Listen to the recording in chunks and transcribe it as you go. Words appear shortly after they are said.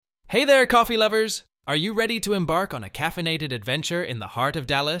Hey there, coffee lovers! Are you ready to embark on a caffeinated adventure in the heart of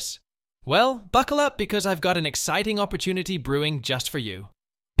Dallas? Well, buckle up because I've got an exciting opportunity brewing just for you.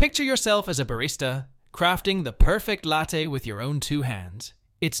 Picture yourself as a barista, crafting the perfect latte with your own two hands.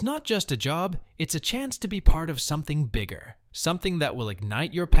 It's not just a job, it's a chance to be part of something bigger, something that will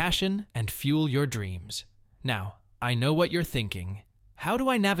ignite your passion and fuel your dreams. Now, I know what you're thinking. How do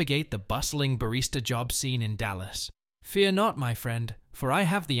I navigate the bustling barista job scene in Dallas? Fear not, my friend, for I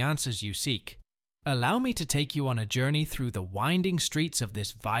have the answers you seek. Allow me to take you on a journey through the winding streets of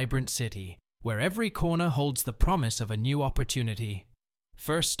this vibrant city, where every corner holds the promise of a new opportunity.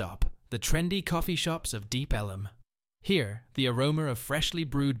 First stop, the trendy coffee shops of Deep Ellum. Here, the aroma of freshly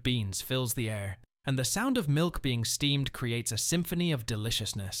brewed beans fills the air, and the sound of milk being steamed creates a symphony of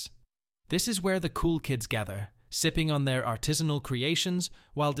deliciousness. This is where the cool kids gather, sipping on their artisanal creations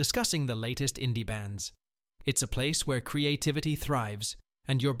while discussing the latest indie bands. It's a place where creativity thrives,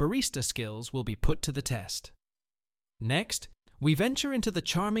 and your barista skills will be put to the test. Next, we venture into the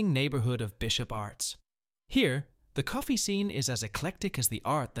charming neighborhood of Bishop Arts. Here, the coffee scene is as eclectic as the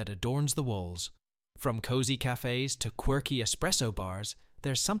art that adorns the walls. From cozy cafes to quirky espresso bars,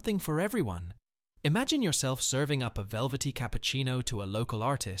 there's something for everyone. Imagine yourself serving up a velvety cappuccino to a local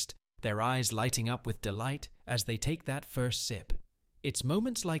artist, their eyes lighting up with delight as they take that first sip. It's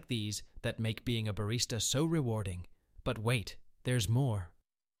moments like these that make being a barista so rewarding. But wait, there's more.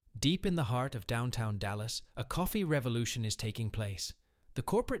 Deep in the heart of downtown Dallas, a coffee revolution is taking place. The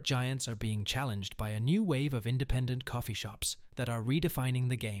corporate giants are being challenged by a new wave of independent coffee shops that are redefining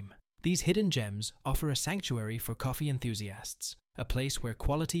the game. These hidden gems offer a sanctuary for coffee enthusiasts, a place where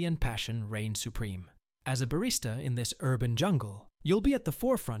quality and passion reign supreme. As a barista in this urban jungle, you'll be at the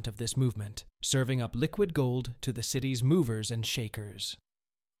forefront of this movement, serving up liquid gold to the city's movers and shakers.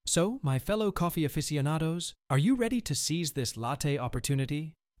 So, my fellow coffee aficionados, are you ready to seize this latte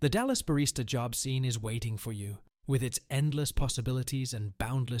opportunity? The Dallas barista job scene is waiting for you, with its endless possibilities and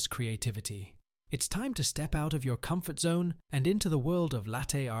boundless creativity. It's time to step out of your comfort zone and into the world of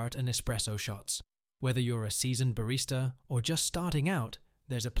latte art and espresso shots. Whether you're a seasoned barista or just starting out,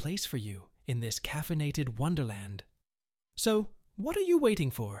 there's a place for you in this caffeinated wonderland. So, what are you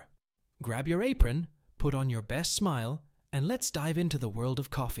waiting for? Grab your apron, put on your best smile, and let's dive into the world of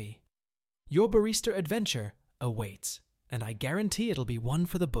coffee. Your barista adventure awaits, and I guarantee it'll be one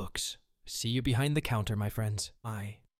for the books. See you behind the counter, my friends. Bye.